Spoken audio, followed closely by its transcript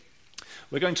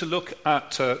We're going to look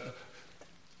at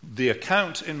the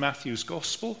account in Matthew's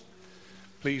Gospel.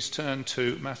 Please turn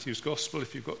to Matthew's Gospel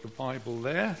if you've got your Bible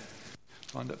there. I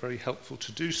find that very helpful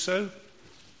to do so.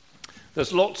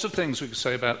 There's lots of things we could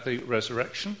say about the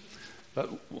resurrection, but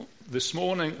this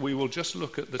morning we will just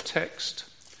look at the text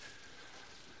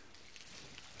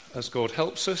as God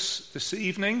helps us. This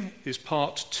evening is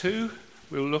part 2.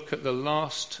 We'll look at the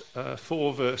last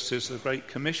 4 verses of the Great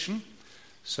Commission.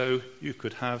 So you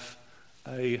could have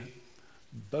a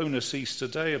bonus Easter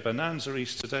day, a bonanza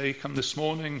Easter day. Come this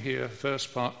morning, hear the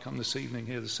first part. Come this evening,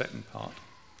 hear the second part.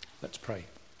 Let's pray.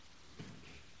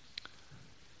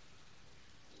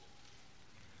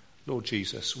 Lord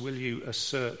Jesus, will you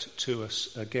assert to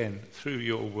us again through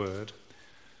your word,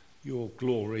 your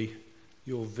glory,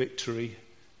 your victory,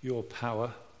 your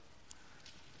power.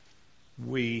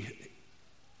 We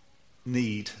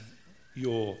need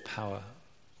your power.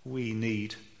 We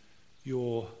need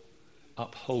your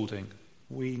upholding.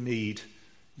 We need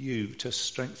you to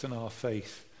strengthen our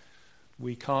faith.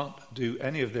 We can't do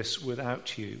any of this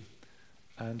without you.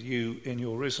 And you, in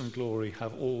your risen glory,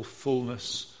 have all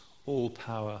fullness, all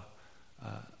power.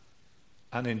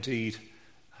 And indeed,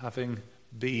 having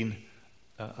been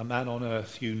a man on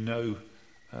earth, you know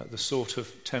the sort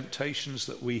of temptations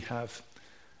that we have,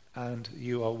 and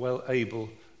you are well able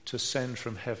to send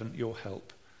from heaven your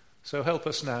help. So help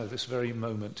us now, this very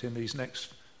moment, in these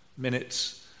next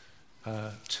minutes,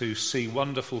 to see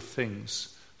wonderful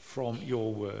things from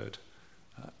your word,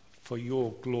 for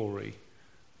your glory.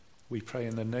 We pray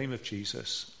in the name of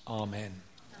Jesus. Amen.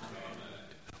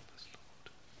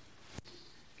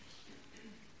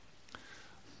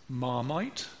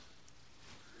 Marmite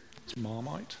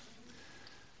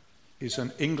is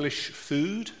an English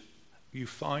food. You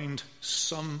find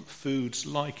some foods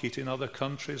like it in other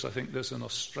countries. I think there's an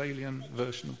Australian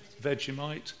version of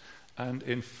Vegemite, and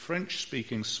in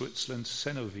French-speaking Switzerland,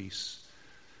 Cenovis.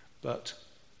 But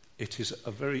it is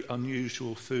a very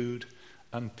unusual food,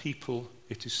 and people,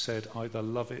 it is said, either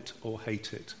love it or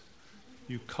hate it.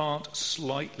 You can't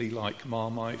slightly like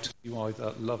Marmite. You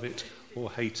either love it or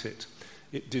hate it.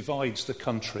 It divides the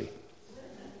country.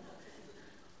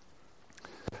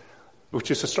 Which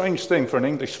is a strange thing for an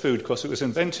English food, because it was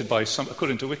invented by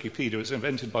according to Wikipedia, it was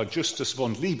invented by Justus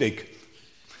von Liebig.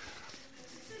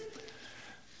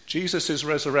 Jesus'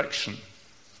 resurrection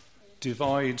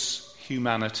divides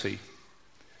humanity.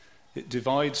 It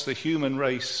divides the human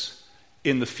race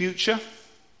in the future.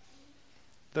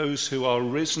 Those who are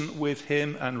risen with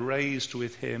him and raised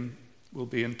with him will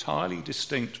be entirely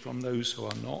distinct from those who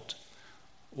are not.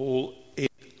 All in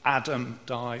Adam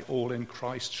die, all in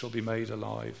Christ shall be made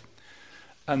alive.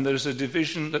 And there's a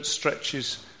division that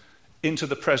stretches into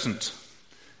the present,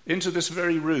 into this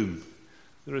very room.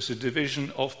 There is a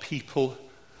division of people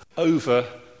over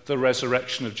the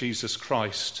resurrection of Jesus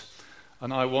Christ.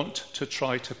 And I want to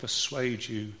try to persuade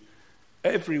you,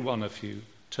 every one of you,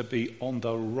 to be on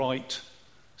the right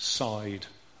side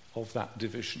of that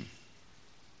division.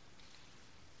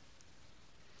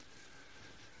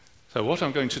 So what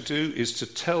I'm going to do is to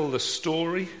tell the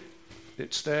story.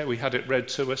 It's there, we had it read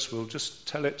to us, we'll just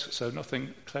tell it, so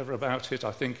nothing clever about it.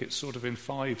 I think it's sort of in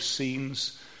 5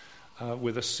 scenes,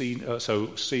 with a scene,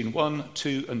 so scene 1,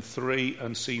 2 and 3,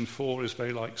 and scene 4 is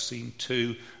very like scene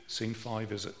 2, scene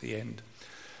 5 is at the end.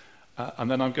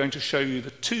 And then I'm going to show you the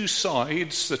 2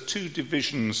 sides, the 2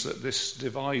 divisions that this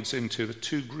divides into, the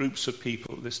 2 groups of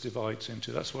people this divides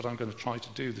into. That's what I'm going to try to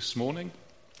do this morning.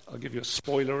 I'll give you a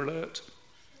spoiler alert.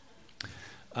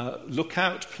 Look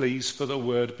out, please, for the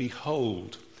word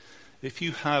behold. If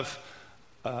you have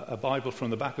a Bible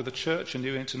from the back of the church, a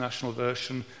New International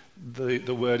Version,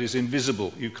 the word is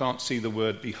invisible. You can't see the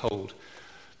word behold.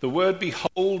 The word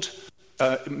behold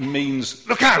means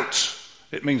look out.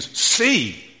 It means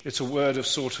see. It's a word of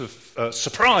sort of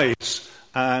surprise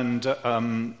and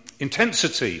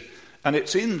intensity. And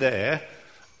it's in there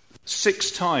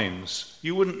 6 times.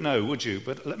 You wouldn't know, would you?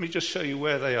 But let me just show you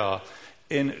where they are.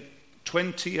 In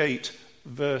 28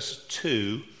 verse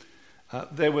 2,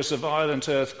 there was a violent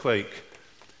earthquake.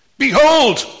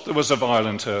 Behold, there was a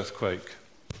violent earthquake.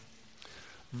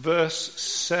 Verse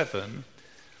 7,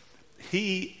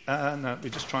 let me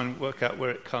just try and work out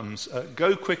where it comes.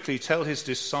 Go quickly, tell his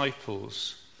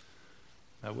disciples.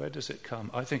 Now, where does it come?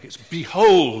 I think it's,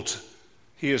 behold,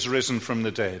 he is risen from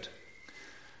the dead.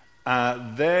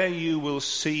 There you will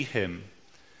see him.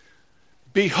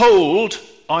 Behold,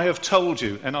 I have told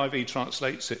you. NIV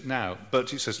translates it now, but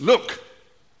he says, look,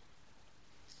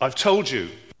 I've told you.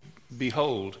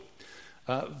 Behold.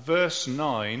 Verse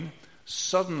 9,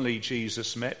 suddenly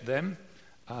Jesus met them.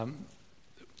 The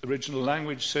original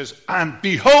language says, and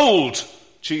behold,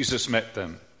 Jesus met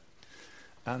them.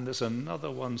 And there's another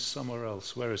one somewhere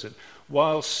else. Where is it?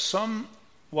 While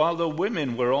the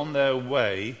women were on their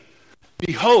way,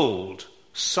 behold,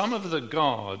 some of the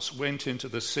guards went into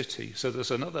the city. So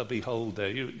there's another behold there.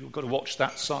 You've got to watch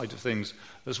that side of things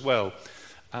as well.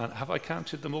 And have I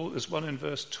counted them all? There's one in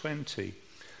verse 20.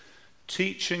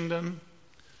 Teaching them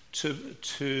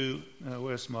teaching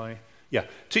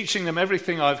them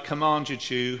everything I've commanded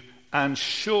you, and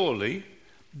surely,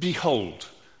 behold,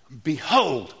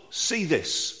 see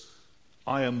this,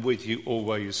 I am with you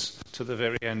always to the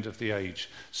very end of the age.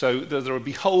 So there are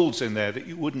beholds in there that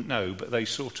you wouldn't know, but they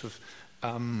sort of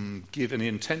give an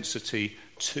intensity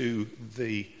to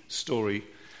the story.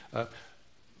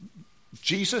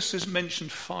 Jesus is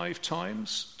mentioned 5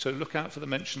 times, so look out for the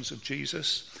mentions of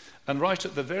Jesus. And right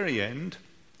at the very end,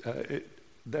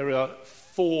 there are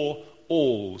 4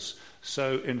 alls.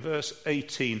 So in verse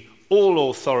 18, all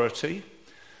authority,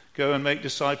 go and make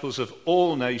disciples of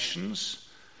all nations.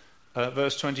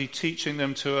 Verse 20, teaching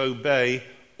them to obey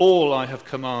all I have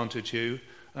commanded you,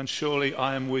 and surely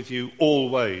I am with you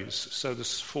always. So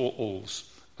there's 4 alls,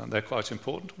 and they're quite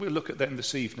important. We'll look at them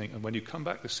this evening, and when you come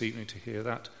back this evening to hear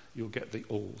that, you'll get the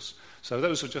alls. So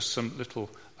those are just some little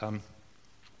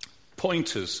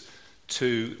pointers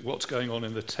to what's going on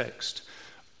in the text.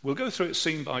 We'll go through it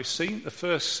scene by scene. The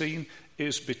first scene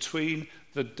is between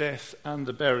the death and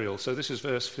the burial. So this is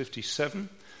verse 57.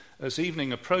 As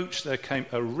evening approached, there came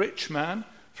a rich man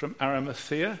from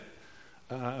Arimathea.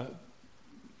 A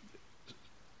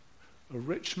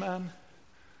rich man?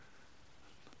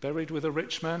 Buried with a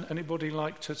rich man? Anybody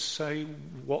like to say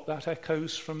what that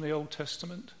echoes from the Old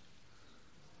Testament?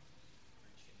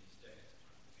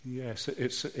 Yes,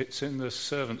 it's in the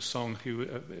servant song.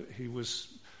 He was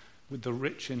with the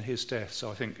rich in his death. So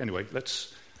I think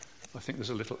there's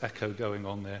a little echo going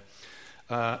on there.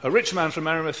 A rich man from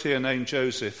Arimathea named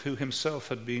Joseph, who himself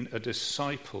had been a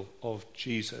disciple of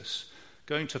Jesus.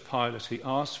 Going to Pilate, he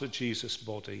asked for Jesus'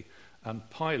 body, and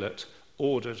Pilate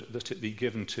ordered that it be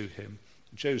given to him.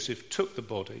 Joseph took the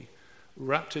body,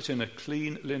 wrapped it in a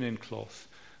clean linen cloth,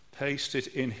 placed it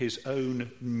in his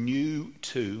own new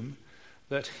tomb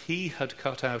that he had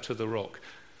cut out of the rock.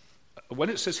 When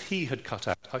it says he had cut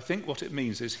out, I think what it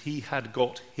means is he had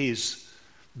got his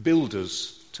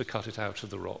builders to cut it out of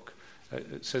the rock.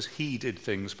 It says he did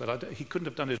things, but he couldn't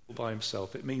have done it all by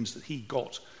himself. It means that he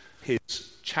got his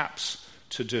chaps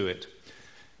to do it.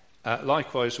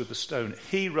 Likewise with the stone.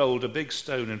 He rolled a big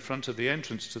stone in front of the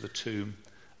entrance to the tomb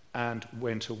and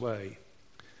went away.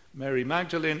 Mary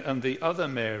Magdalene and the other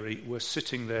Mary were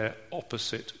sitting there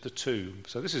opposite the tomb.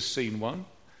 So this is scene 1.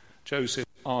 Joseph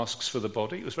asks for the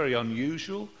body. It was very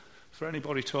unusual for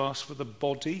anybody to ask for the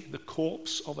body, the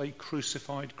corpse of a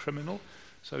crucified criminal.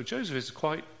 So Joseph is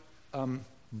quite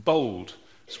bold.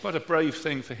 It's quite a brave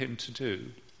thing for him to do.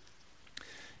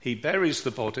 He buries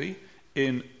the body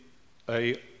in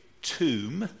a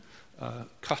tomb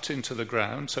cut into the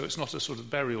ground, so it's not a sort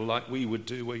of burial like we would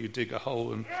do where you dig a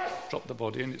hole and drop the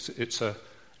body in. It's a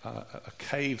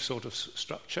cave sort of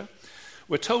structure.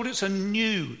 We're told it's a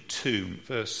new tomb,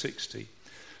 verse 60.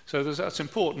 So that's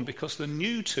important because the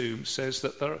new tomb says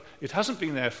that it hasn't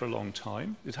been there for a long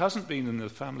time. It hasn't been in the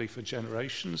family for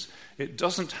generations. It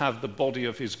doesn't have the body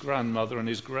of his grandmother and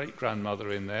his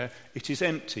great-grandmother in there. It is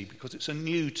empty because it's a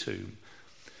new tomb.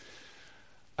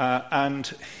 And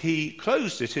he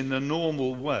closed it in the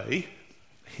normal way.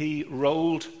 He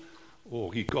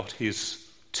got his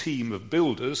team of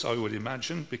builders, I would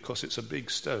imagine, because it's a big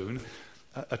stone,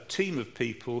 a team of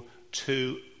people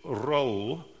to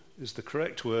roll, is the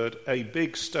correct word, a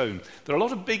big stone. There are a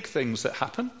lot of big things that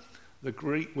happen. The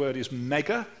Greek word is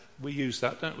mega. We use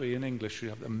that, don't we, in English? We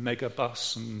have the mega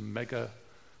bus and mega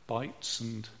bites,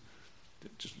 and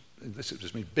this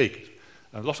just means big.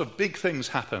 A lot of big things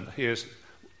happen. Here's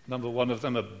number 1 of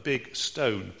them, a big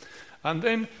stone. And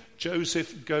then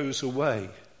Joseph goes away.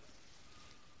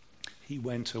 He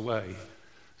went away.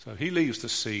 So he leaves the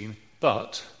scene,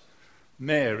 but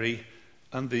Mary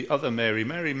and the other Mary,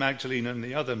 Mary Magdalene and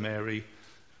the other Mary,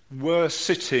 were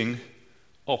sitting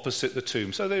opposite the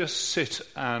tomb. So they just sit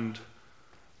and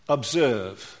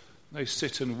observe. They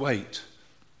sit and wait.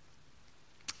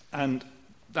 And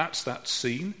that's that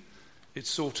scene. It's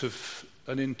sort of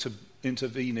an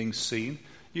intervening scene.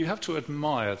 You have to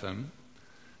admire them,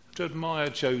 to admire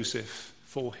Joseph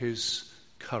for his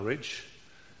courage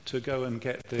to go and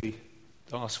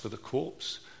ask for the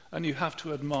corpse. And you have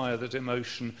to admire the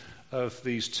devotion of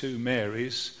these 2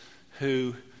 Marys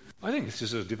who, I think this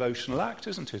is a devotional act,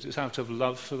 isn't it? It's out of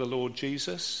love for the Lord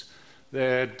Jesus,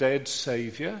 their dead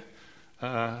Saviour,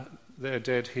 their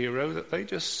dead hero, that they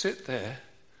just sit there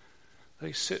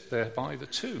they sit there by the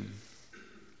tomb.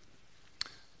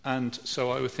 And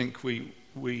so I would think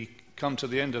we come to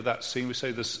the end of that scene, we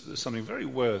say there's something very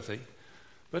worthy,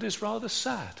 but it's rather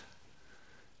sad.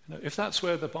 If that's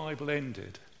where the Bible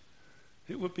ended,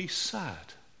 it would be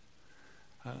sad.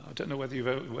 I don't know whether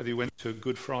you went to a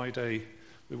Good Friday.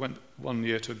 We went one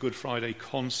year to a Good Friday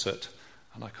concert,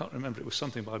 and I can't remember, it was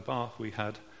something by Bach we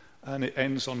had, and it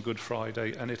ends on Good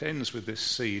Friday, and it ends with this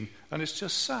scene, and it's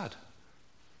just sad.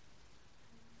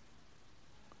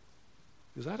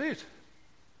 Is that it?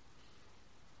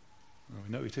 Well,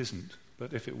 we know it isn't,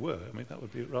 but if it were, that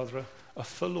would be rather a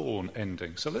forlorn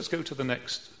ending. So let's go to the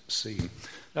next scene.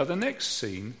 Now, the next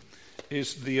scene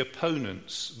is the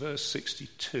opponents, verse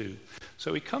 62.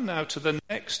 So we come now to the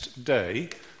next day.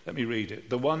 Let me read it.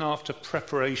 The one after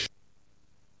preparation.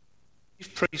 The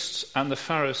chief priests and the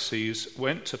Pharisees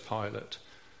went to Pilate.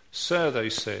 Sir, they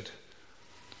said,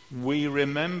 we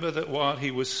remember that while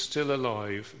he was still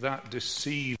alive, that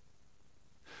deceived.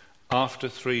 After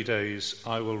 3 days,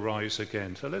 I will rise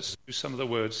again. So let's do some of the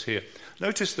words here.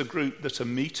 Notice the group that are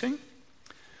meeting.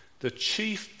 The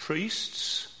chief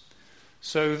priests.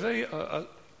 So they are,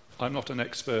 I'm not an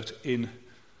expert in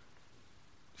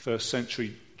first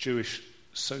century Jewish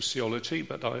sociology,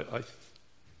 but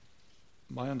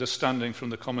my understanding from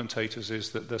the commentators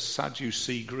is that the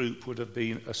Sadducee group would have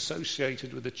been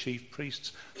associated with the chief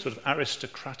priests, sort of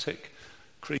aristocratic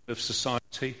cream of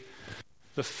society.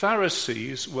 The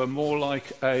Pharisees were more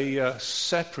like a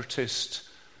separatist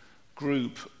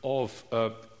group of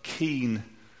keen,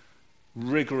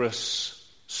 rigorous,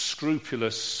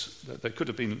 scrupulous, they could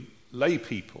have been lay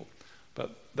people,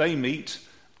 but they meet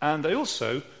and they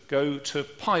also go to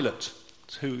Pilate,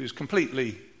 who is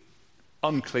completely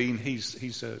unclean.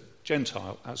 He's a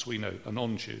Gentile, as we know, a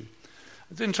non-Jew.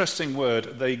 It's an interesting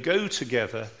word. They go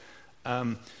together.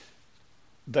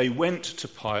 They went to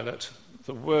Pilate.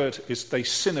 The word is they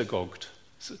synagogued,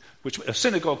 which a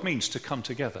synagogue means to come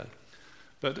together.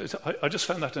 But I just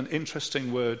found that an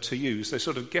interesting word to use. They're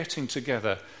sort of getting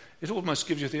together. It almost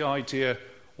gives you the idea,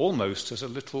 almost as a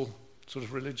little sort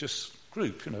of religious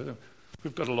group.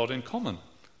 We've got a lot in common.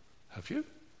 Have you?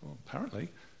 Well, apparently.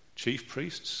 Chief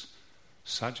priests,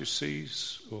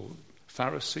 Sadducees, or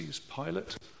Pharisees,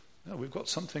 Pilate. No, we've got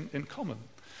something in common.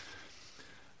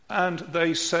 And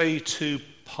they say to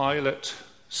Pilate,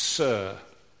 Sir.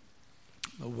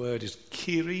 The word is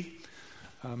Kyrie.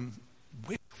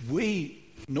 We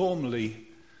normally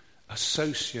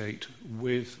associate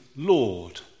with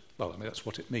Lord. Well, that's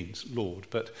what it means, Lord.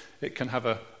 But it can have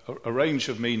a range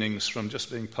of meanings from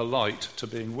just being polite to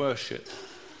being worship.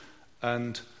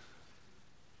 And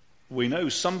we know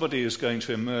somebody is going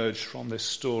to emerge from this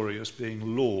story as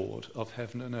being Lord of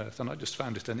heaven and earth. And I just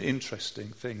found it an interesting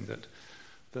thing that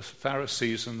the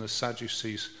Pharisees and the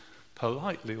Sadducees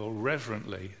politely or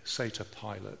reverently say to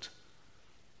Pilate,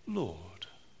 Lord,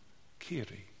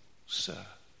 Kyrie, Sir.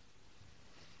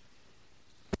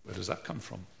 Where does that come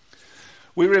from?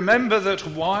 We remember that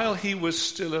while he was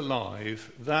still alive,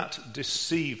 that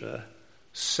deceiver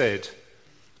said,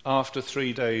 after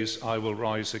 3 days I will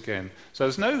rise again. So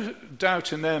there's no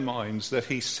doubt in their minds that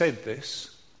he said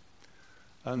this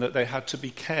and that they had to be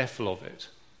careful of it.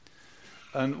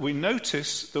 And we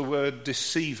notice the word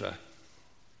deceiver.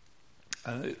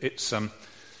 It's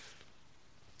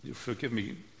you forgive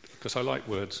me because I like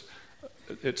words.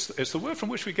 It's the word from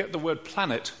which we get the word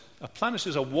planet. A planet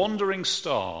is a wandering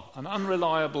star, an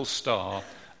unreliable star,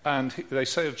 and they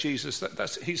say of Jesus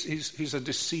that he's a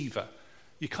deceiver.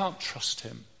 You can't trust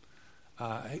him.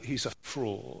 He's a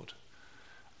fraud.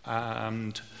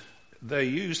 And they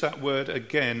use that word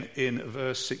again in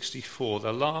verse 64,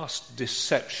 the last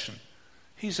deception.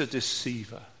 He's a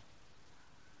deceiver.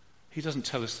 He doesn't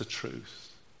tell us the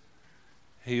truth.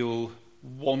 He'll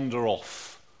wander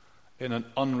off in an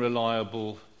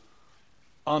unreliable,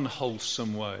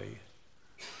 unwholesome way.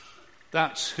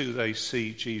 That's who they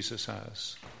see Jesus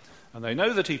as. And they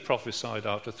know that he prophesied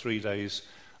after 3 days,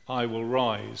 I will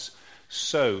rise.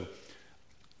 So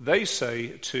they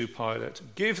say to Pilate,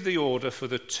 give the order for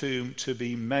the tomb to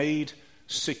be made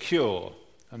secure.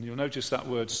 And you'll notice that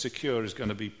word secure is going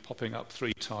to be popping up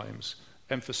 3 times,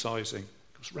 emphasizing.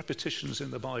 Because repetitions in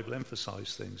the Bible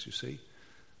emphasize things, you see.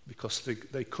 Because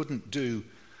they couldn't do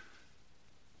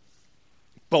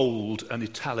bold and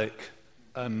italic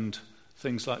and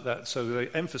things like that. So they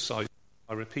emphasize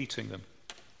by repeating them.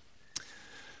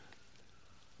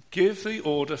 Give the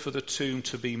order for the tomb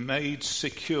to be made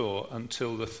secure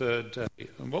until the 3rd day.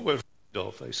 And what we're afraid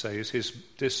of, they say, is his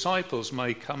disciples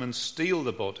may come and steal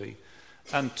the body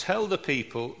and tell the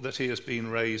people that he has been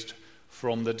raised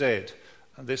from the dead.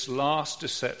 And this last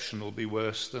deception will be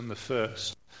worse than the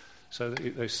first. So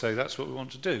they say that's what we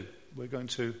want to do. We're going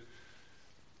to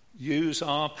use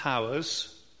our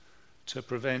powers to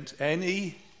prevent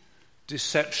any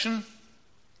deception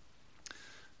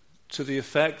to the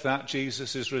effect that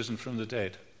Jesus is risen from the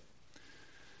dead.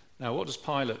 Now, what does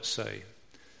Pilate say?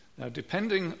 Now,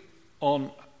 depending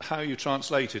on how you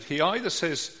translate it, he either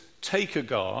says, take a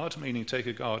guard, meaning take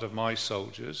a guard of my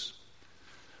soldiers,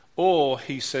 or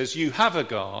he says, you have a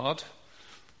guard,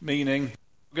 meaning,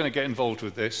 we're going to get involved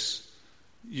with this.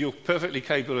 You're perfectly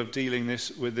capable of dealing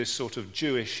with this sort of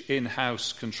Jewish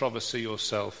in-house controversy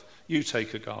yourself. You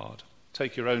take a guard.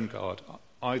 Take your own guard,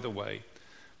 either way.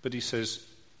 But he says,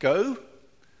 go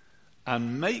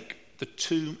and make the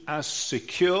tomb as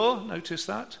secure, notice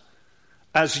that,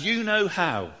 as you know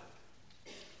how.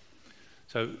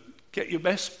 So get your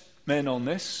best men on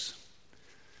this.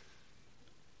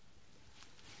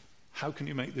 How can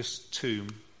you make this tomb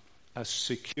as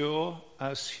secure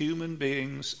as human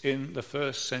beings in the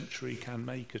first century can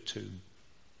make a tomb?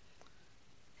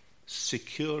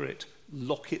 Secure it,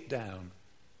 lock it down.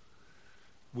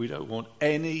 We don't want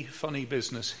any funny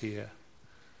business here.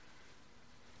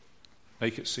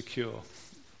 Make it secure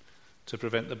to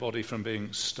prevent the body from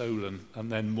being stolen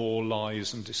and then more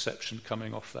lies and deception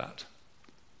coming off that.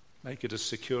 Make it as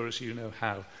secure as you know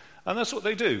how. And that's what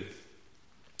they do.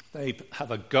 They have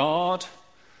a guard.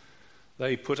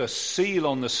 They put a seal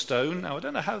on the stone. Now, I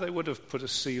don't know how they would have put a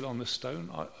seal on the stone.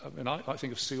 I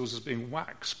think of seals as being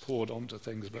wax poured onto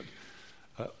things, but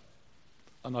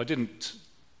and I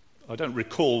don't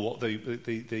recall what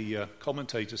the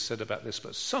commentators said about this,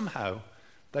 but somehow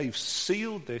they've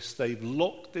sealed this, they've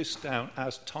locked this down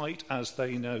as tight as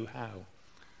they know how.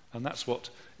 And that's what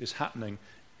is happening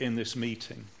in this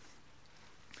meeting.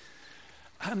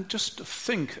 And just to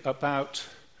think about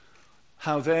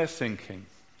how they're thinking.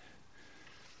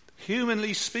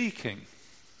 Humanly speaking,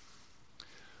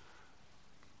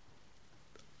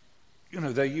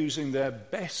 they're using their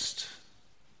best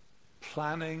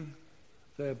planning,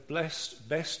 their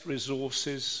best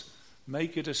resources,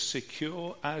 make it as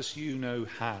secure as you know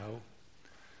how.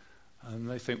 And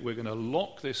they think we're going to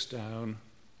lock this down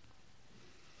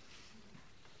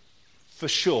for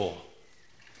sure.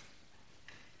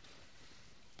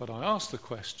 But I ask the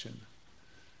question,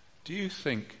 do you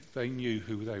think they knew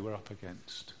who they were up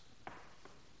against?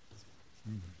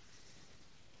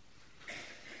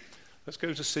 Let's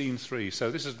go to scene 3. So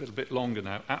this is a little bit longer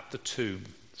now, at the tomb.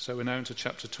 So we're now into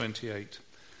chapter 28.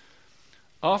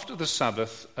 After the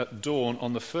Sabbath, at dawn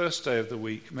on the first day of the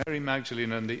week, Mary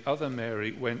Magdalene and the other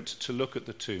Mary went to look at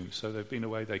the tomb. So they've been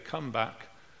away, they come back.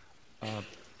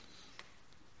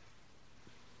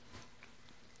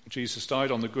 Jesus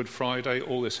died on the Good Friday.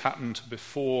 All this happened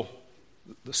before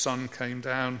the sun came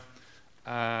down.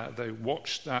 They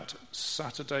watched that.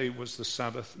 Saturday was the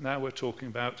Sabbath. Now we're talking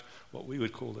about what we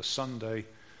would call the Sunday,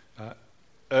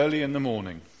 early in the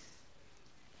morning.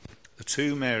 The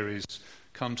two Marys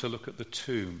come to look at the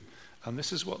tomb, and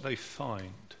this is what they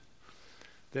find.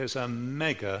 There's a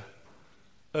mega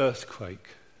earthquake.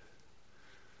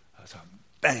 There's a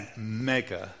bang,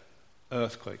 mega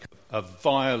earthquake, a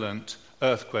violent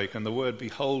earthquake, and the word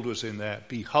behold was in there.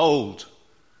 Behold,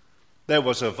 there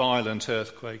was a violent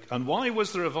earthquake. And why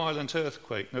was there a violent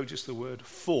earthquake? Notice the word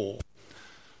for.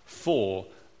 For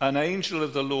an angel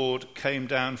of the Lord came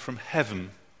down from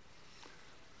heaven,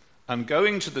 and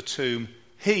going to the tomb,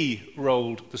 he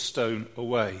rolled the stone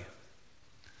away.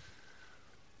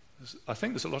 I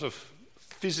think there's a lot of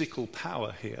physical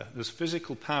power here. There's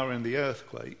physical power in the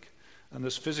earthquake, and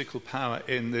there's physical power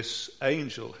in this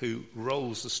angel who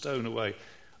rolls the stone away.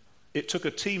 It took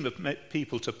a team of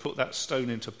people to put that stone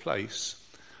into place,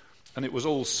 and it was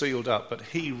all sealed up, but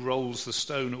he rolls the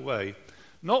stone away.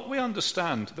 Not we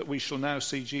understand that we shall now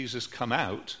see Jesus come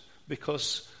out,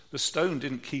 because the stone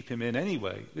didn't keep him in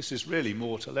anyway. This is really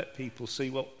more to let people see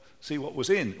what was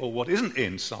in, or what isn't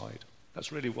inside.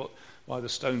 That's really why the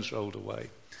stone's rolled away.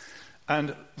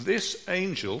 And this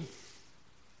angel,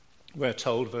 we're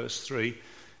told, verse 3,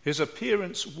 his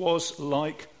appearance was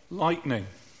like lightning,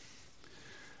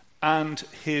 and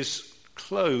his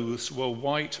clothes were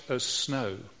white as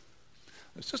snow.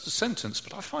 It's just a sentence,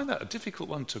 but I find that a difficult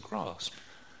one to grasp.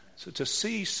 So to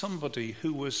see somebody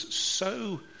who was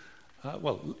so,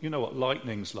 you know what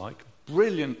lightning's like,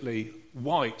 brilliantly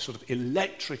white, sort of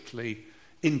electrically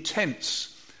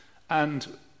intense. And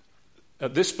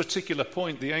at this particular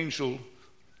point, the angel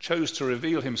chose to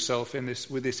reveal himself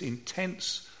with this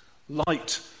intense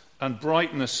light and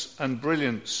brightness and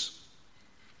brilliance.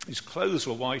 His clothes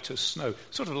were white as snow,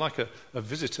 sort of like a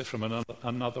visitor from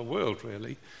another world,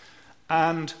 really.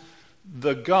 And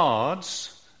the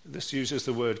guards, this uses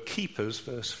the word keepers,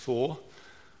 verse 4,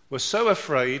 were so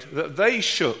afraid that they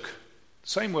shook.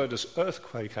 Same word as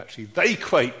earthquake, actually. They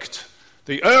quaked.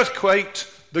 The earth quaked,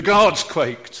 the guards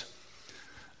quaked.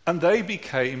 And they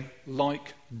became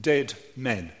like dead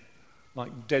men,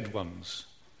 like dead ones.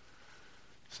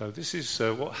 So this is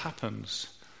what happens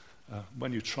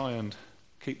when you try and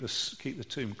keep the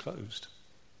tomb closed.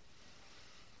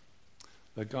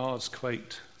 The guards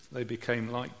quaked. They became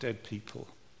like dead people.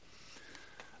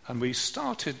 And we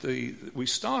started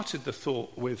the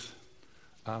thought with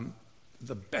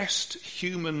the best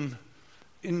human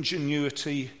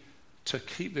ingenuity to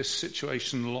keep this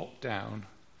situation locked down.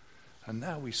 And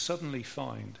now we suddenly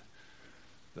find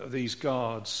that these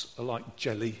guards are like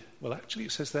jelly. Well, actually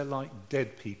it says they're like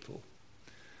dead people.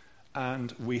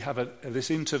 And we have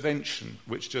this intervention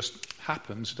which just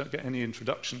happens, don't get any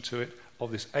introduction to it,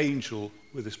 of this angel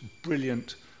with this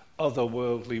brilliant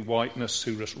otherworldly whiteness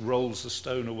who just rolls the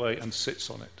stone away and sits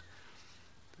on it.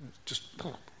 Just,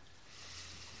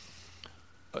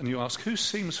 and you ask, who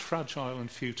seems fragile and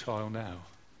futile now?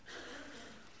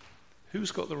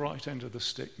 Who's got the right end of the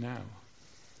stick now?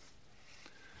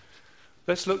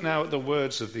 Let's look now at the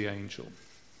words of the angel.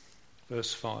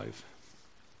 Verse 5.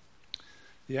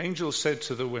 The angel said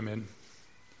to the women,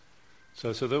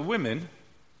 so to the women,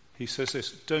 he says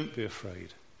this, don't be afraid.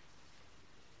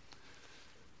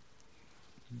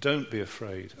 Don't be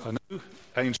afraid. I know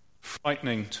angels are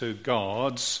frightening to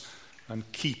guards and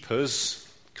keepers,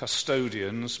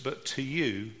 custodians, but to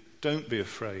you, don't be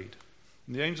afraid.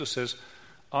 And the angel says,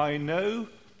 I know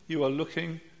you are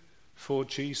looking for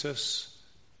Jesus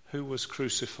who was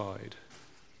crucified.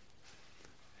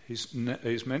 He's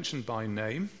mentioned by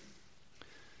name,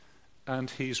 and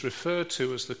he's referred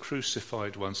to as the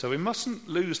crucified one. So we mustn't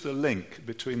lose the link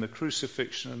between the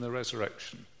crucifixion and the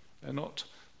resurrection. They're not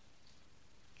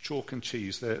chalk and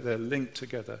cheese, they're linked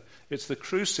together. It's the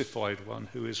crucified one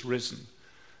who is risen,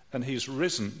 and he's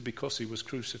risen because he was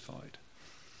crucified.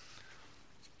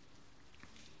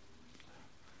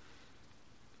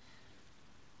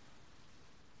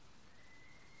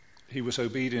 He was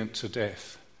obedient to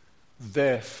death.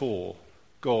 Therefore,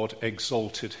 God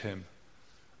exalted him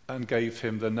and gave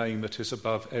him the name that is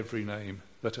above every name,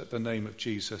 that at the name of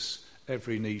Jesus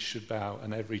every knee should bow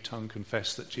and every tongue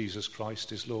confess that Jesus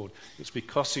Christ is Lord. It's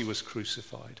because he was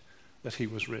crucified that he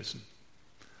was risen.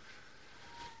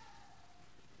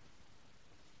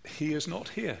 He is not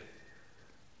here.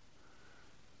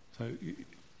 So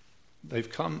they've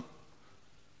come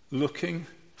looking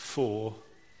for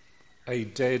a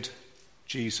dead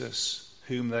Jesus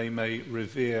whom they may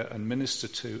revere and minister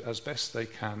to as best they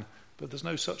can, but there's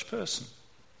no such person.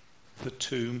 The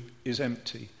tomb is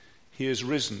empty. He is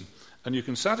risen. And you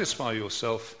can satisfy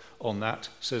yourself on that,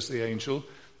 says the angel,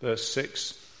 verse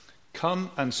 6. Come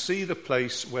and see the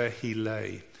place where he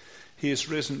lay. He is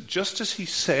risen just as he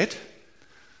said.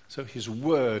 So his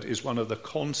word is one of the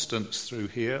constants through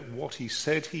here. What he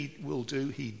said he will do,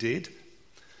 he did.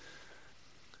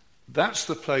 That's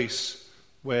the place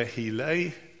where he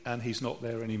lay, and he's not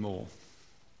there anymore.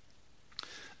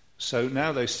 So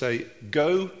now they say,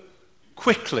 go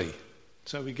quickly.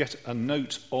 So we get a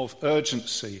note of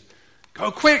urgency. Go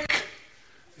quick!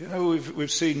 You know,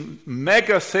 we've seen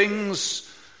mega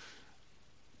things.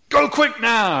 Go quick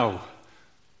now!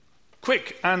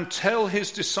 Quick, and tell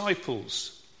his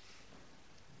disciples,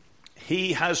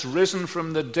 he has risen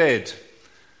from the dead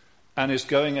and is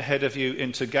going ahead of you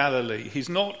into Galilee. He's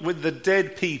not with the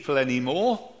dead people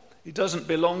anymore. He doesn't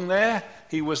belong there.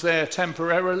 He was there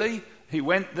temporarily. He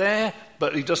went there,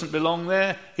 but he doesn't belong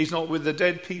there. He's not with the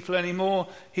dead people anymore.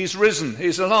 He's risen.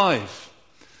 He's alive.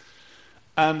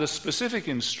 And the specific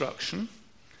instruction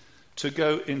to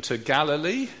go into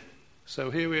Galilee.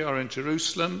 So here we are in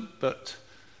Jerusalem, but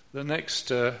the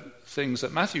next things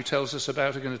that Matthew tells us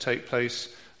about are going to take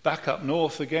place back up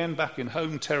north again, back in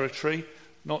home territory,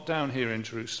 not down here in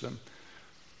Jerusalem.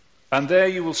 And there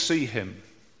you will see him.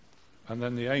 And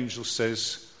then the angel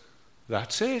says,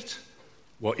 that's it.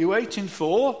 What are you waiting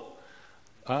for?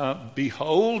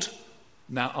 Behold,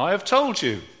 now I have told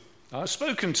you. I've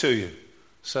spoken to you.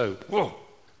 So, whoa,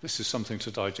 this is something to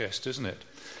digest, isn't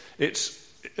it?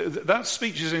 That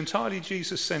speech is entirely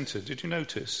Jesus-centered. Did you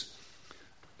notice?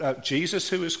 Jesus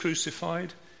who is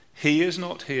crucified, he is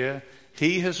not here.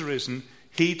 He has risen.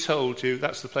 He told you.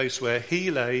 That's the place where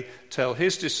he lay. Tell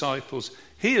his disciples,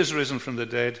 he is risen from the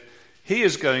dead. He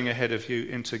is going ahead of you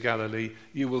into Galilee.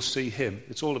 You will see him.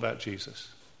 It's all about Jesus.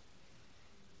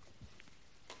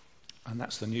 And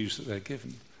that's the news that they're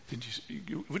given.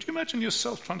 Would you imagine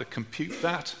yourself trying to compute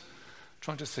that?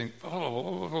 Trying to think,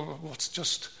 what's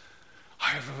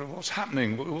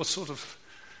happening? What sort of...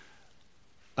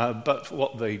 but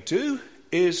what they do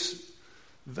is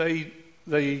they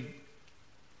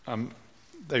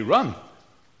run.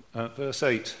 Verse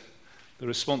 8, the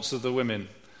response of the women.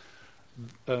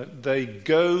 They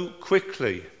go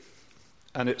quickly,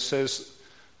 and it says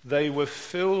they were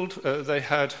filled, they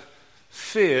had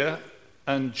fear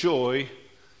and joy,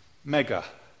 mega.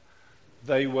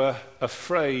 They were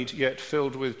afraid yet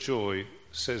filled with joy,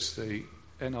 says the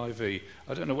NIV.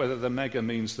 I don't know whether the mega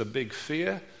means the big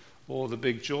fear or the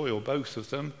big joy or both of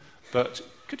them, but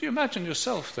could you imagine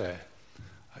yourself there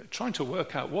trying to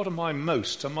work out what am I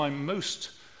most? Am I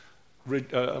most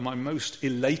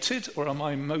elated or am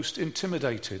I most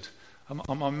intimidated?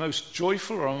 Am I most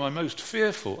joyful or am I most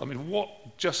fearful? I mean,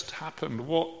 what just happened?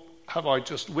 What have I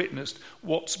just witnessed?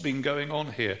 What's been going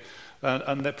on here?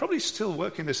 And they're probably still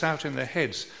working this out in their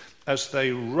heads as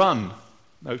they run.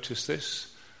 Notice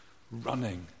this,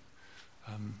 running.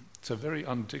 It's a very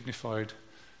undignified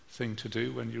thing to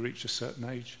do when you reach a certain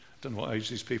age. I don't know what age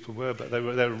these people were, but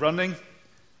they're running.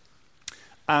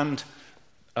 And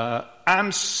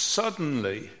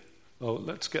suddenly,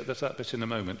 let's get to that bit in a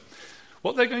moment.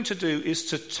 What they're going to do is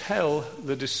to tell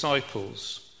the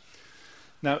disciples.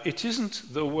 Now, it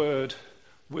isn't the word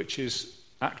which is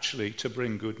actually to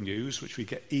bring good news, which we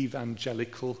get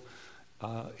evangelical,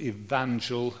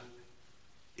 evangelize.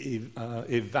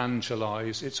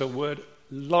 It's a word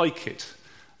like it,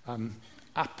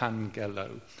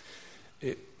 apangelo.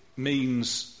 It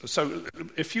means, so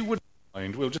if you wouldn't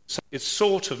mind, we'll just say it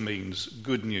sort of means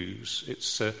good news.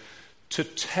 It's to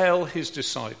tell his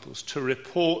disciples, to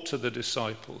report to the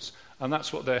disciples, and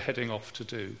that's what they're heading off to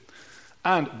do.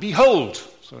 And behold,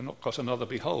 so we've not got another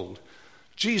behold,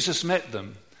 Jesus met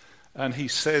them, and he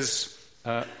says,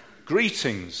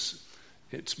 greetings.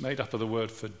 It's made up of the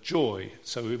word for joy,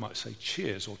 so we might say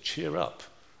cheers or cheer up,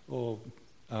 or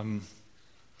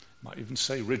might even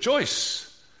say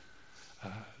rejoice.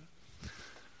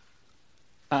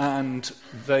 And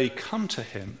they come to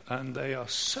him, and they are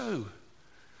so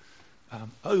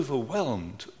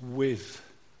overwhelmed with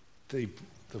the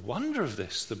wonder of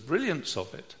this, the brilliance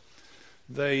of it.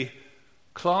 They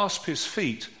clasp his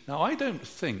feet. Now, I don't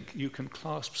think you can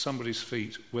clasp somebody's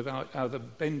feet without either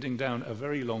bending down a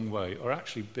very long way or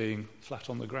actually being flat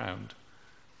on the ground.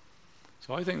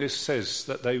 So I think this says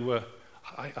that they were,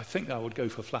 I think I would go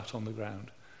for flat on the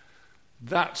ground.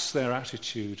 That's their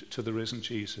attitude to the risen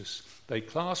Jesus. They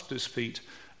clasped his feet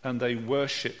and they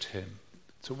worshipped him.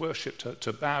 To worship,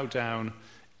 to bow down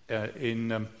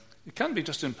it can be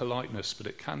just in politeness, but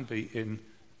it can be in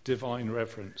divine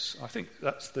reverence. I think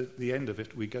that's the end of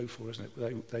it we go for, isn't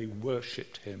it? They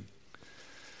worshipped him.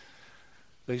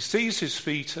 They seize his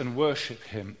feet and worship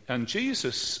him. And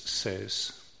Jesus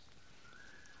says,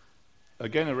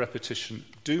 again a repetition,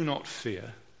 do not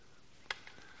fear.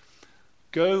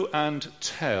 Go and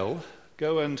apangelo,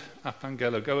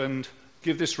 go and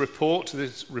give this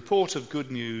report of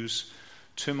good news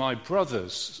to my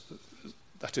brothers.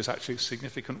 That is actually a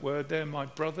significant word there, my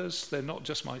brothers. They're not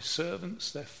just my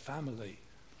servants, they're family.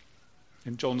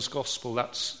 In John's Gospel,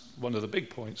 that's one of the big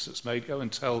points that's made. Go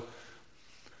and tell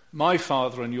my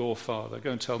father and your father.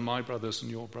 Go and tell my brothers and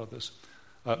your brothers.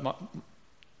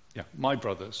 My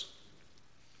brothers.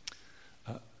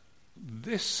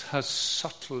 This has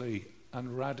subtly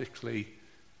and radically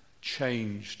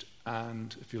changed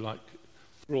and, if you like,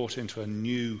 brought into a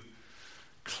new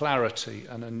clarity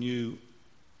and a new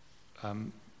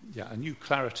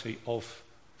clarity of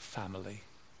family.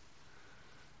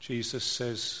 Jesus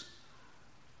says,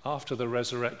 after the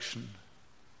resurrection,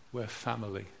 we're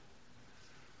family.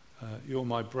 You're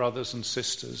my brothers and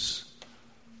sisters.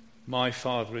 My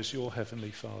Father is your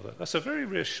heavenly Father. That's a very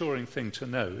reassuring thing to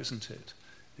know, isn't it?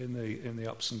 In the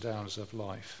ups and downs of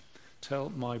life.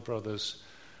 Tell my brothers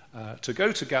to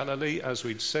go to Galilee, as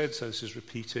we'd said, so this is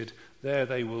repeated. There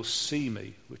they will see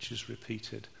me, which is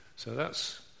repeated. So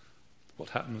that's what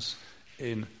happens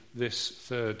in this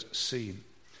third scene.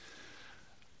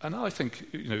 And I think,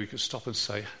 we could stop and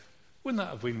say, wouldn't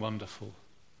that have been wonderful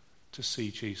to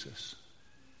see Jesus?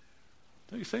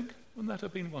 Don't you think? Wouldn't that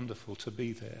have been wonderful to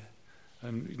be there?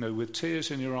 And, with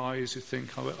tears in your eyes, you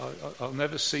think, I'll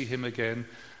never see him again.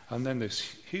 And then this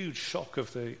huge shock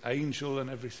of the angel and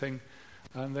everything.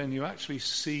 And then you actually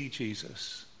see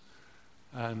Jesus.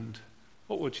 And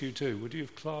what would you do? Would you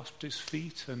have clasped his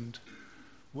feet and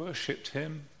worshipped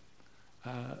him?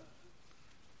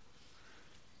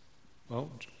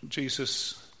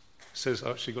 Jesus says,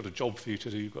 I've actually got a job for you to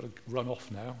do. You've got to run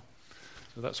off now.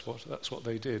 So that's what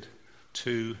they did.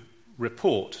 To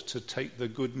report, to take the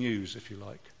good news, if you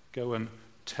like. Go and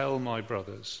tell my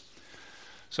brothers.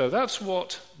 So that's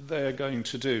what they're going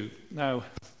to do. Now,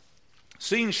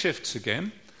 scene shifts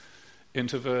again.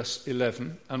 into verse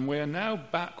 11, and we're now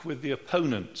back with the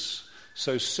opponents.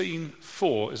 So scene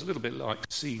 4 is a little bit like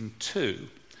scene 2.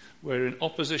 We're in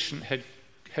opposition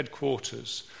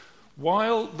headquarters.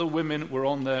 While the women were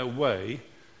on their way,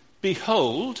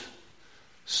 behold,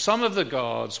 some of the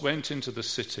guards went into the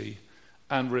city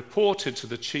and reported to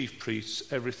the chief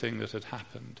priests everything that had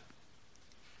happened.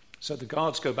 So the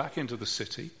guards go back into the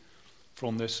city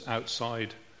from this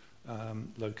outside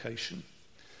location.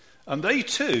 And they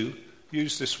too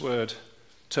use this word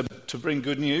to bring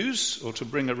good news or to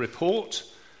bring a report.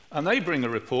 And they bring a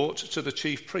report to the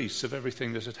chief priests of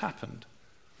everything that had happened.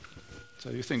 So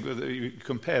you think whether you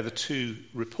compare the two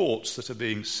reports that are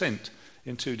being sent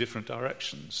in two different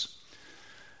directions.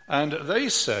 And they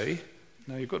say,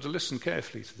 now you've got to listen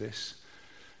carefully to this,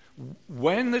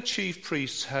 when the chief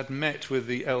priests had met with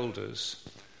the elders,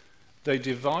 they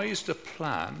devised a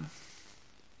plan,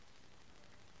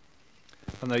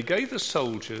 and they gave the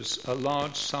soldiers a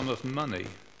large sum of money,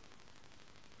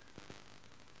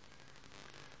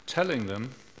 telling them,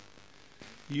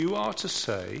 you are to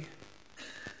say,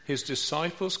 his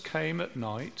disciples came at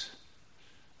night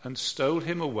and stole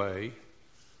him away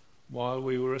while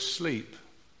we were asleep.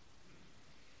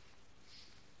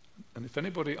 And if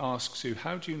anybody asks you,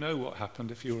 how do you know what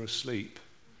happened if you were asleep?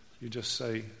 You just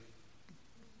say,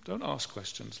 don't ask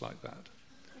questions like that.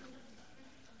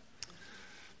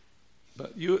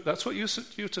 But that's what you're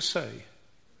to say.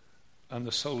 And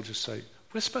the soldiers say,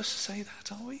 we're supposed to say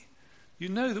that, are we? You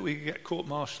know that we get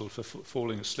court-martialed for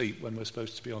falling asleep when we're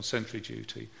supposed to be on sentry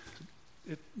duty.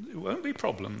 It won't be a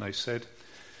problem, they said.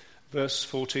 Verse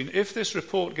 14, if this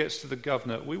report gets to the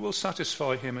governor, we will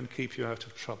satisfy him and keep you out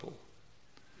of trouble.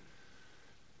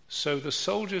 So the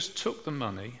soldiers took the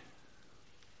money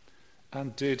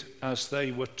and did as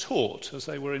they were taught, as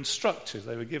they were instructed.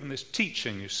 They were given this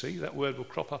teaching, you see. That word will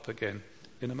crop up again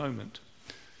in a moment.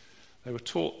 They were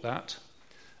taught that.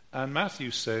 And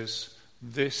Matthew says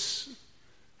this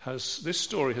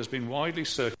story has been widely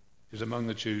circulated among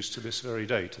the Jews to this very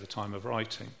day, to the time of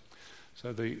writing.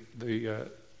 So the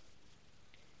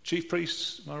chief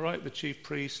priests, am I right? The chief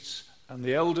priests and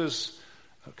the elders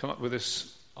have come up with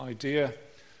this idea.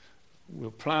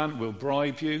 We'll plan, we'll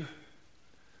bribe you.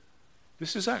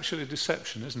 This is actually a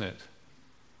deception, isn't it?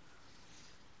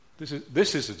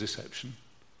 This is a deception.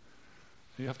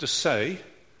 You have to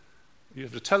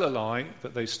tell a lie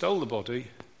that they stole the body,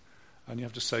 and you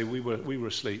have to say we were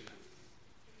asleep.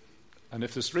 And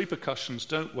if there's repercussions,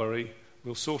 don't worry,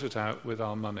 we'll sort it out with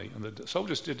our money. And the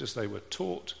soldiers did as they were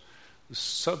taught.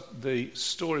 The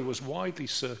story was widely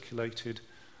circulated,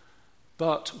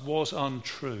 but was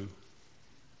untrue,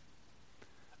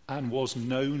 and was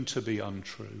known to be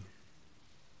untrue.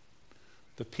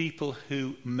 The people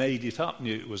who made it up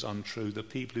knew it was untrue. The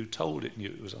people who told it knew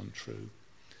it was untrue.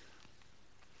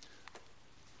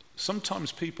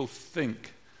 Sometimes people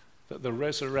think that the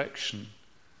resurrection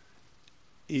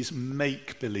is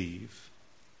make-believe.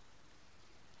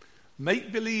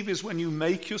 Make-believe is when you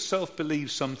make yourself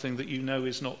believe something that you know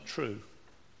is not true.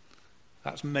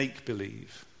 That's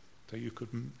make-believe. So you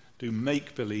could do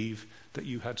make-believe that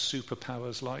you had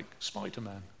superpowers like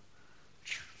Spider-Man.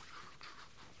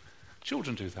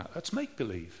 Children do that. That's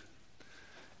make-believe.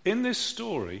 In this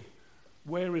story,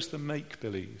 where is the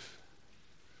make-believe?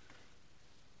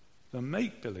 The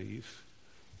make-believe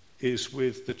is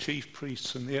with the chief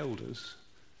priests and the elders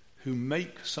who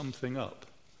make something up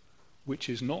which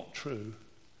is not true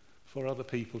for other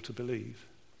people to believe.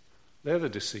 They're the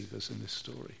deceivers in this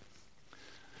story.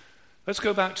 Let's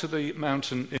go back to the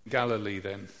mountain in Galilee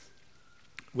then,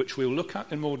 which we'll look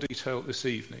at in more detail this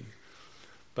evening.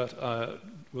 But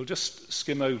we'll just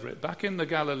skim over it. Back in the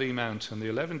Galilee mountain, the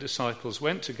 11 disciples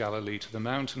went to Galilee, to the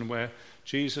mountain where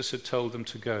Jesus had told them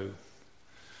to go.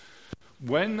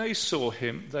 When they saw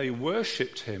him, they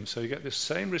worshipped him. So you get this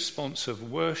same response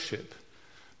of worship.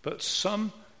 But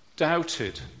some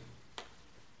doubted.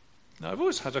 Now, I've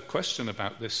always had a question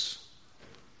about this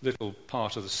little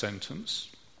part of the sentence.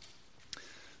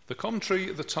 The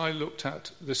commentary that I looked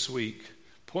at this week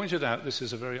pointed out this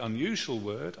is a very unusual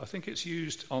word. I think it's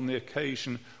used on the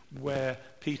occasion where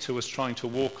Peter was trying to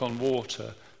walk on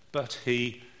water, but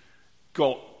he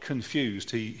got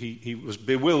confused. He was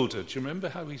bewildered. Do you remember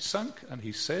how he sunk? And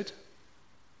he said,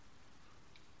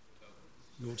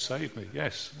 Lord, save me.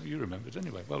 Yes, you remembered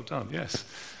anyway. Well done, yes.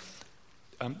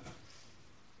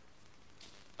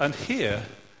 And here,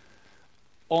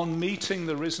 on meeting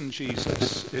the risen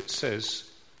Jesus, it says,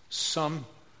 some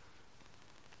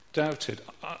doubted.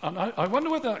 And I wonder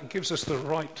whether that gives us the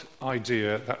right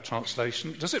idea, that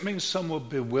translation. Does it mean some were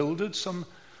bewildered? Some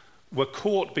were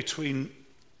caught between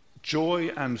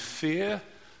joy and fear?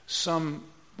 Some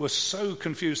were so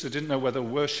confused they didn't know whether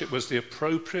worship was the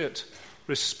appropriate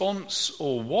response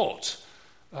or what.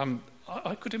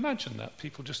 I could imagine that,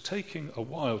 people just taking a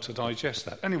while to digest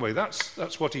that. Anyway,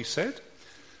 that's what he said.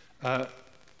 There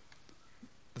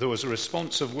was a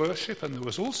response of worship, and there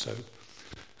was also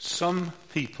some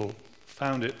people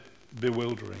found it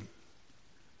bewildering.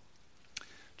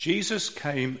 Jesus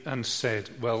came and said,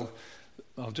 well,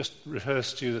 I'll just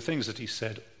rehearse to you the things that he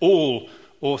said. All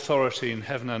authority in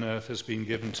heaven and earth has been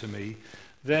given to me.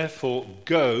 Therefore,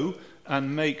 go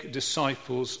and make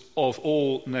disciples of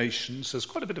all nations. There's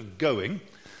quite a bit of going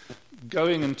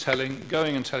and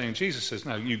telling. Jesus says,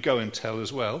 no, you go and tell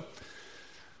as well.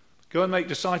 Go and make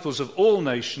disciples of all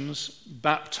nations,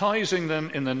 baptizing them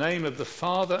in the name of the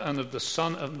Father and of the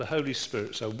Son and the Holy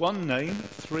Spirit. So one name,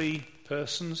 3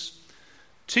 persons.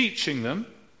 Teaching them,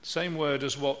 same word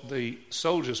as what the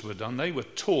soldiers were done. They were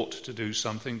taught to do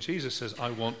something. Jesus says, I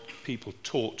want people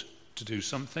taught to do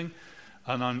something.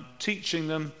 And I'm teaching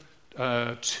them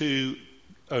to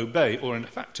obey, or in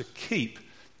fact to keep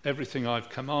everything I've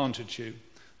commanded you.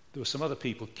 There were some other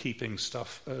people keeping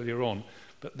stuff earlier on,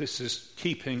 but this is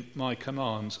keeping my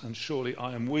commands, and surely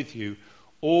I am with you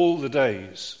all the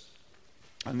days.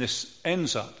 And this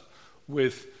ends up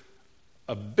with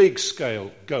a big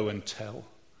scale go and tell.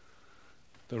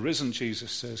 The risen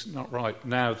Jesus says, not right,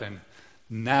 now then,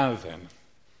 now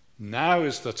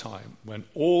is the time when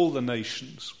all the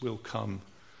nations will come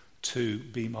to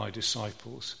be my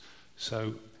disciples.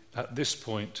 So at this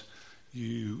point,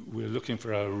 we're looking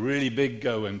for a really big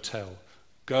go and tell.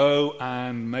 Go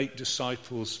and make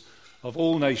disciples of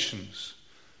all nations.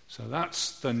 So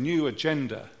that's the new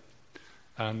agenda.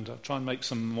 And I'll try and make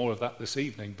some more of that this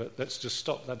evening, but let's just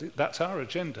stop. That's our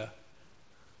agenda.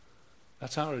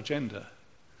 That's our agenda,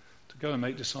 to go and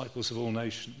make disciples of all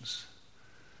nations.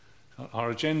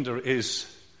 Our agenda is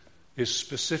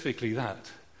specifically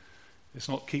that. It's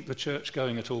not keep the church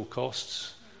going at all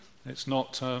costs. It's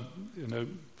not,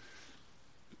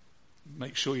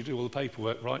 make sure you do all the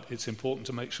paperwork right. It's important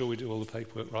to make sure we do all the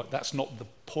paperwork right. That's not the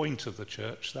point of the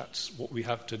church. That's what we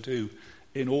have to do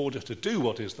in order to do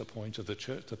what is the point of the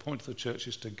church. The point of the church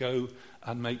is to go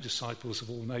and make disciples of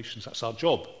all nations. That's our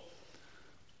job.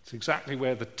 It's exactly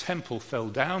where the temple fell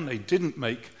down. They didn't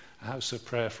make a house of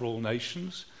prayer for all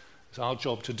nations. It's our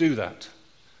job to do that,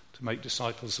 to make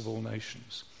disciples of all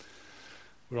nations.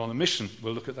 We're on a mission.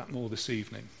 We'll look at that more this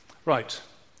evening. Right,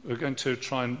 we're going to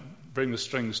try and bring the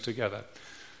strings together.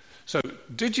 So,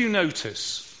 did you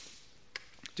notice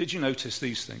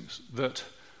these things? That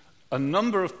a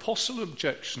number of possible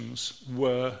objections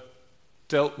were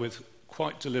dealt with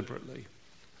quite deliberately.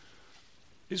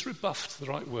 Is rebuffed the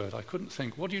right word? I couldn't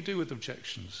think. What do you do with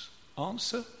objections?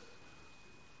 Answer?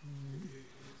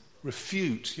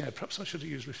 Refute. Yeah, perhaps I should have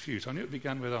used refute. I knew it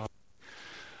began with R.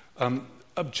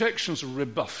 Objections are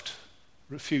rebuffed,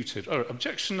 refuted.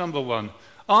 Objection number 1.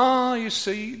 You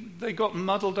see, they got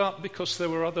muddled up because there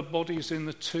were other bodies in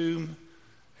the tomb.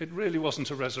 It really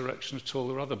wasn't a resurrection at all.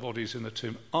 There were other bodies in the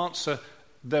tomb. Answer,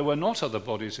 there were not other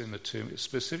bodies in the tomb. It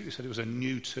specifically said it was a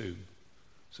new tomb.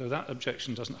 So that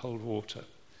objection doesn't hold water.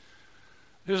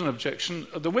 Here's an objection.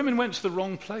 The women went to the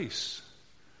wrong place.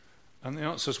 And the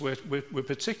answer is we're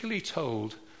particularly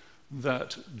told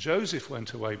that Joseph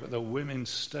went away, but the women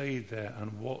stayed there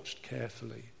and watched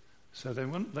carefully. So they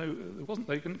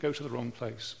didn't go to the wrong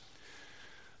place.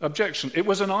 Objection. It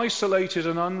was an isolated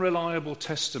and unreliable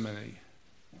testimony.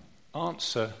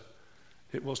 Answer.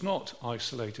 It was not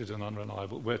isolated and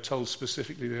unreliable. We're told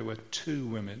specifically there were 2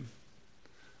 women.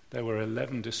 There were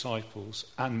 11 disciples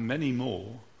and many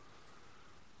more.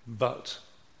 But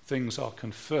things are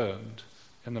confirmed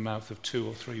in the mouth of 2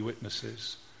 or 3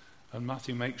 witnesses. And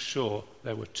Matthew makes sure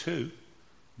there were 2.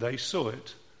 They saw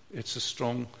it. It's a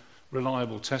strong,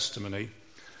 reliable testimony.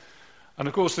 And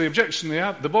of course, the objection,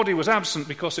 the body was absent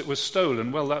because it was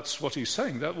stolen. Well, that's what he's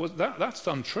saying. That's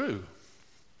untrue.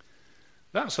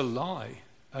 That's a lie.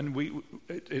 And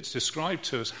it's described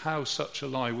to us how such a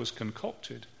lie was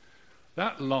concocted.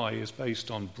 That lie is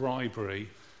based on bribery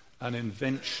and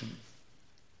invention.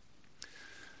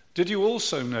 Did you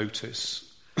also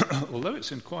notice, although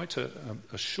it's in quite a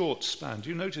short span, do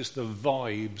you notice the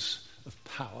vibes of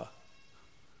power?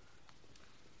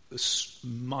 This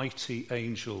mighty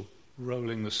angel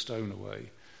rolling the stone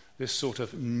away. This sort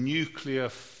of nuclear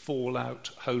fallout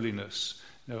holiness.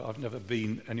 I've never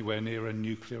been anywhere near a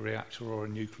nuclear reactor or a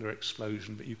nuclear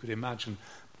explosion, but you could imagine,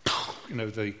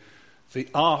 the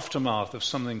aftermath of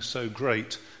something so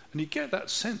great. And you get that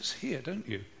sense here, don't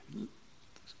you?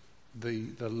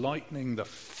 The lightning, the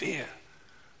fear,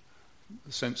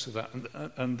 the sense of that,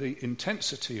 and the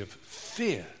intensity of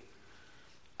fear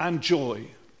and joy.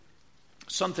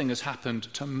 something has happened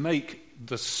to make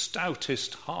the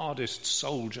stoutest, hardest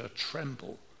soldier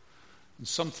tremble. And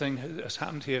something has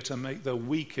happened here to make the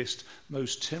weakest,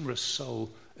 most timorous soul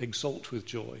exult with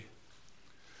joy.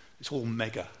 It's all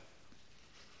mega.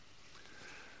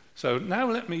 So now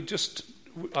let me just...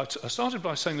 I started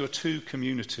by saying there were two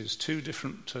communities, two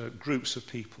different groups of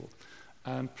people.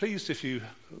 And please, if you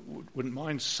wouldn't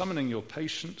mind summoning your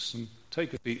patience and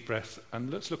take a deep breath,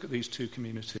 and let's look at these two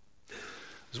communities.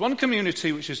 There's one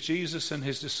community which is Jesus and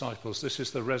his disciples. This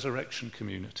is the resurrection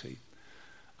community.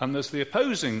 And there's the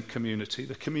opposing community,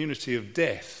 the community of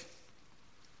death,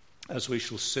 as we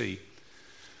shall see.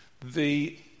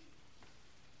 The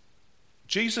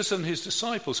Jesus and his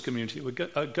disciples community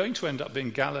are going to end up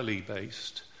being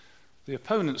Galilee-based. The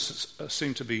opponents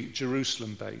seem to be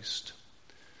Jerusalem-based.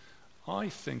 I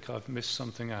think I've missed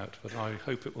something out, but I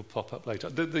hope it will pop up later.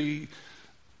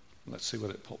 Let's see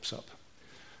whether it pops up.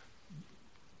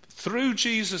 Through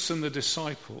Jesus and the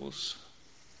disciples,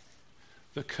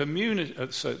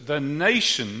 the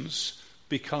nations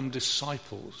become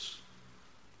disciples.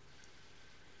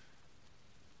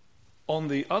 On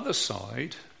the other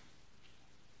side,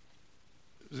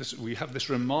 we have this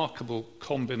remarkable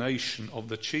combination of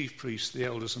the chief priests, the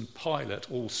elders, and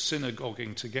Pilate all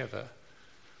synagoguing together.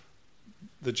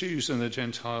 The Jews and the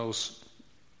Gentiles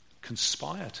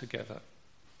conspire together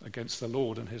against the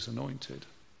Lord and his anointed.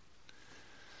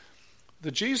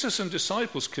 The Jesus and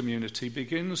disciples community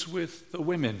begins with the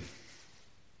women.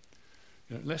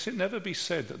 Let it never be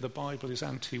said that the Bible is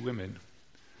anti-women.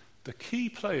 The key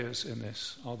players in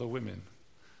this are the women.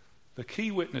 The key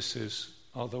witnesses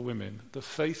are the women. The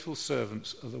faithful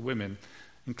servants are the women.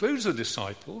 Includes the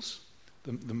disciples,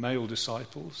 the male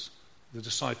disciples, the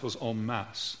disciples en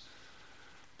masse.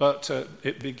 But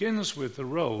it begins with the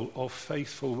role of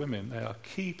faithful women. They are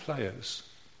key players.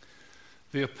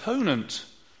 The opponent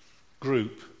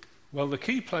group, well, the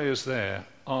key players there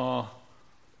are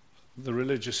the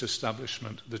religious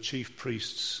establishment, the chief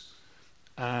priests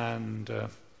and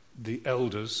the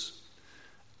elders,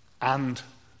 and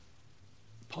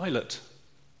Pilate,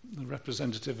 the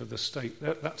representative of the state.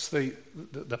 That's the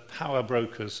power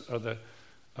brokers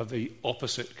of the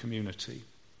opposite community.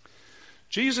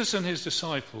 Jesus and his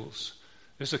disciples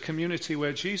is a community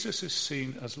where Jesus is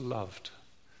seen as loved.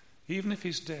 Even if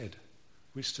he's dead,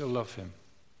 we still love him,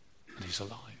 and he's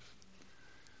alive.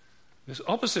 This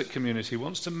opposite community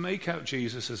wants to make out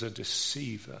Jesus as a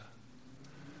deceiver,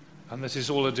 and this is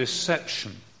all a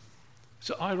deception.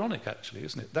 It's ironic, actually,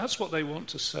 isn't it? That's what they want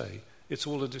to say. It's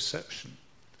all a deception.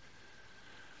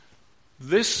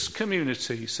 This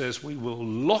community says we will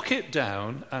lock it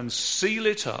down and seal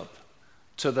it up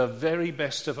to the very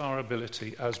best of our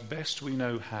ability, as best we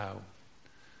know how.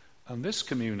 And this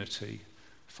community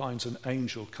finds an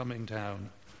angel coming down,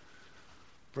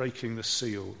 breaking the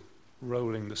seal,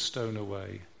 rolling the stone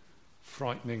away,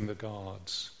 frightening the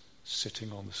guards,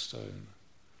 sitting on the stone.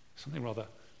 Something rather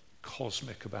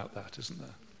cosmic about that, isn't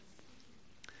there?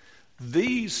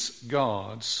 These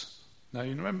guards, now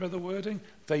you remember the wording?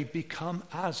 They become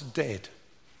as dead.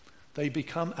 They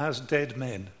become as dead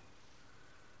men.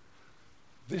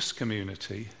 This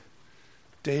community,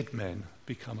 dead men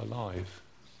become alive.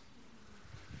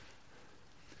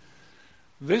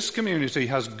 This community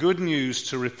has good news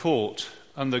to report,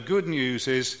 and the good news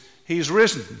is he's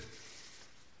risen.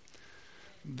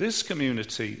 This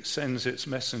community sends its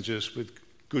messengers with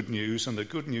good news, and the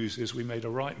good news is we made a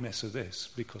right mess of this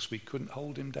because we couldn't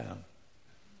hold him down.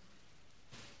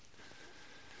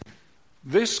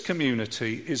 This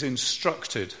community is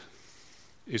instructed,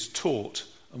 is taught,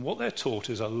 and what they're taught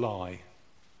is a lie.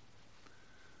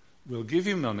 We'll give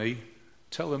you money,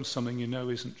 tell them something you know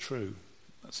isn't true.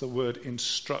 That's the word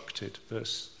instructed,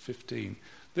 verse 15.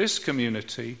 This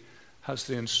community has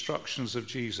the instructions of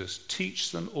Jesus.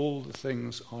 Teach them all the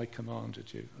things I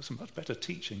commanded you. That's a much better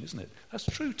teaching, isn't it? That's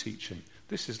true teaching.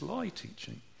 This is lie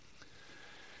teaching.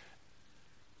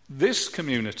 This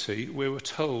community, we were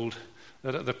told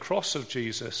that at the cross of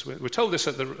Jesus, we're told this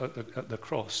at the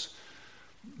cross,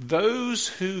 those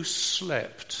who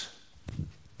slept,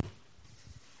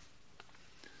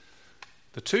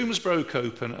 the tombs broke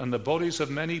open and the bodies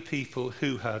of many people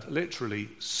who had literally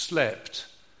slept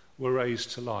were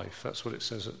raised to life. That's what it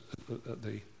says at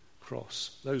the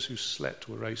cross. Those who slept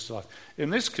were raised to life. In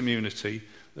this community,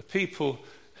 the people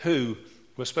who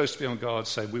were supposed to be on guard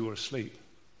say, we were asleep.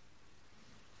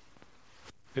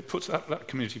 It puts that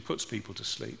community puts people to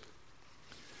sleep.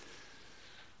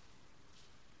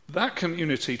 That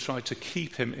community tried to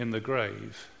keep him in the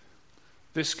grave.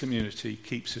 This community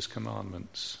keeps his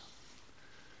commandments.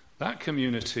 That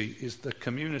community is the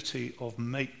community of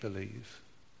make-believe.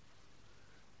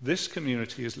 This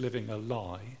community is living a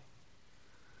lie.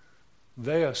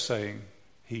 They are saying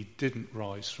he didn't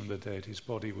rise from the dead, his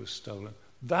body was stolen.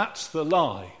 That's the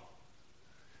lie.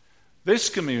 This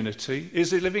community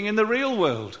is living in the real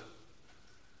world.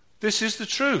 This is the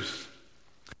truth.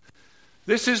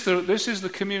 This is the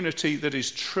community that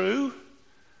is true.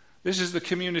 This is the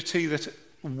community that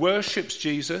worships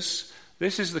Jesus.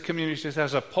 This is the community that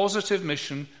has a positive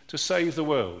mission to save the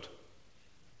world.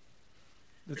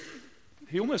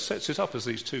 He almost sets it up as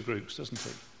these two groups, doesn't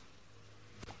he?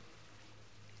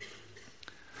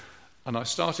 And I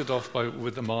started off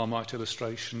with the Marmite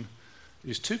illustration.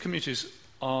 These two communities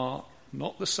are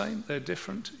not the same, they're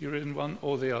different. You're in one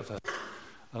or the other.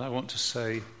 And I want to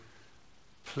say,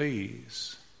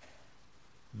 please,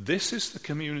 this is the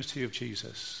community of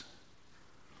Jesus.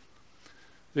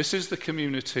 This is the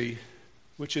community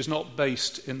which is not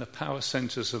based in the power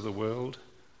centres of the world.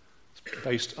 It's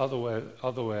based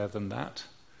otherwhere than that.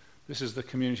 This is the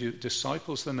community that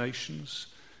disciples the nations.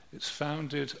 It's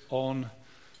founded on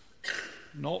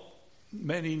not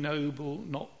many noble,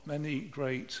 not many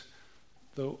great,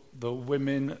 the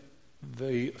women,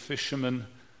 the fishermen.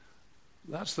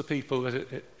 That's the people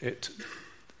that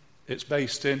it's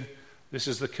based in. This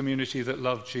is the community that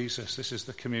loved Jesus. This is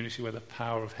the community where the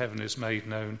power of heaven is made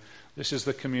known. This is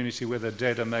the community where the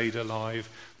dead are made alive.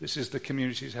 This is the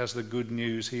community that has the good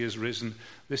news, he is risen.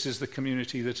 This is the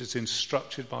community that is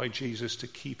instructed by Jesus to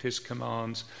keep his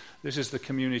commands. This is the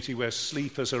community where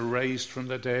sleepers are raised from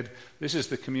the dead. This is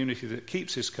the community that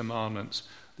keeps his commandments.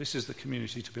 This is the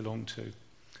community to belong to.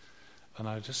 And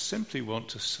I just simply want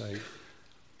to say,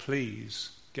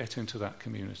 please get into that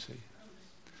community.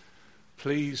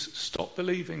 Please stop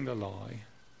believing the lie.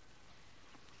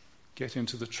 Get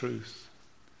into the truth.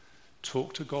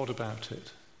 Talk to God about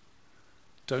it.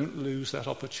 Don't lose that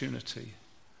opportunity.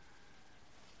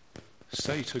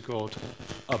 Say to God,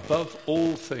 above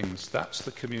all things, that's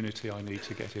the community I need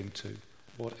to get into.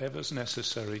 Whatever's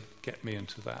necessary, get me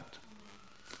into that.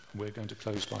 We're going to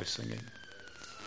close by singing.